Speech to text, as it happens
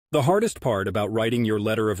The hardest part about writing your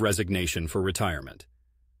letter of resignation for retirement.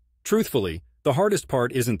 Truthfully, the hardest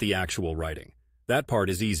part isn't the actual writing. That part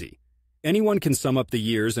is easy. Anyone can sum up the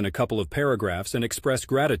years in a couple of paragraphs and express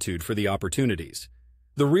gratitude for the opportunities.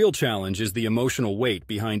 The real challenge is the emotional weight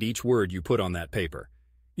behind each word you put on that paper.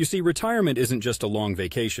 You see, retirement isn't just a long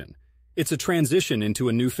vacation. It's a transition into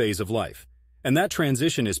a new phase of life. And that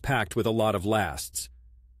transition is packed with a lot of lasts.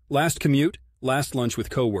 Last commute, last lunch with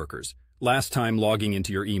coworkers, last time logging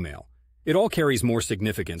into your email. It all carries more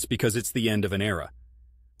significance because it's the end of an era.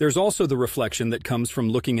 There's also the reflection that comes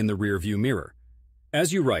from looking in the rearview mirror.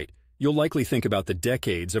 As you write, you'll likely think about the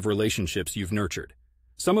decades of relationships you've nurtured.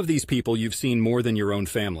 Some of these people you've seen more than your own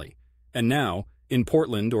family. And now, in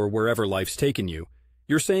Portland or wherever life's taken you,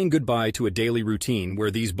 you're saying goodbye to a daily routine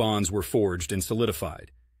where these bonds were forged and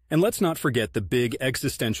solidified. And let's not forget the big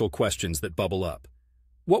existential questions that bubble up.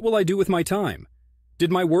 What will I do with my time?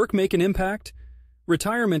 Did my work make an impact?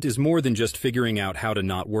 Retirement is more than just figuring out how to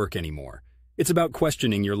not work anymore. It's about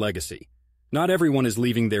questioning your legacy. Not everyone is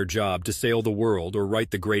leaving their job to sail the world or write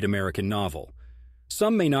the great American novel.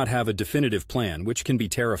 Some may not have a definitive plan, which can be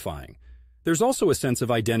terrifying. There's also a sense of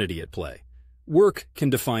identity at play. Work can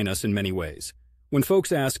define us in many ways. When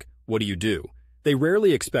folks ask, "What do you do?" they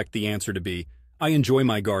rarely expect the answer to be, "I enjoy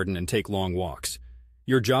my garden and take long walks."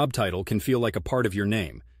 Your job title can feel like a part of your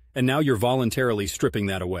name, and now you're voluntarily stripping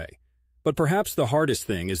that away. But perhaps the hardest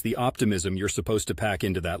thing is the optimism you're supposed to pack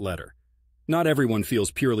into that letter. Not everyone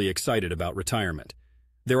feels purely excited about retirement.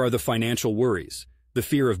 There are the financial worries, the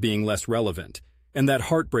fear of being less relevant, and that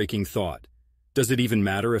heartbreaking thought, does it even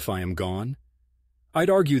matter if I am gone? I'd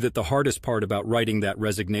argue that the hardest part about writing that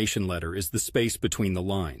resignation letter is the space between the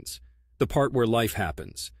lines, the part where life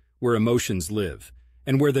happens, where emotions live,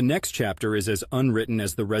 and where the next chapter is as unwritten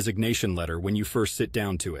as the resignation letter when you first sit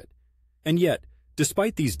down to it. And yet,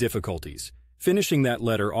 despite these difficulties, finishing that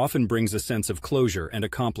letter often brings a sense of closure and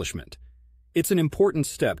accomplishment. It's an important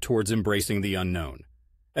step towards embracing the unknown.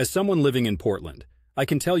 As someone living in Portland, I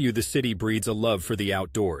can tell you the city breeds a love for the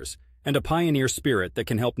outdoors and a pioneer spirit that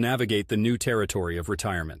can help navigate the new territory of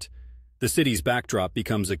retirement. The city's backdrop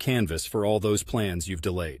becomes a canvas for all those plans you've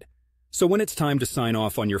delayed. So when it's time to sign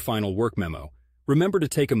off on your final work memo, remember to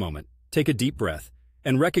take a moment, take a deep breath,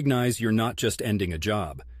 and recognize you're not just ending a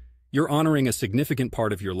job. You're honoring a significant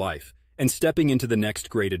part of your life and stepping into the next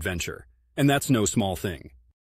great adventure. And that's no small thing.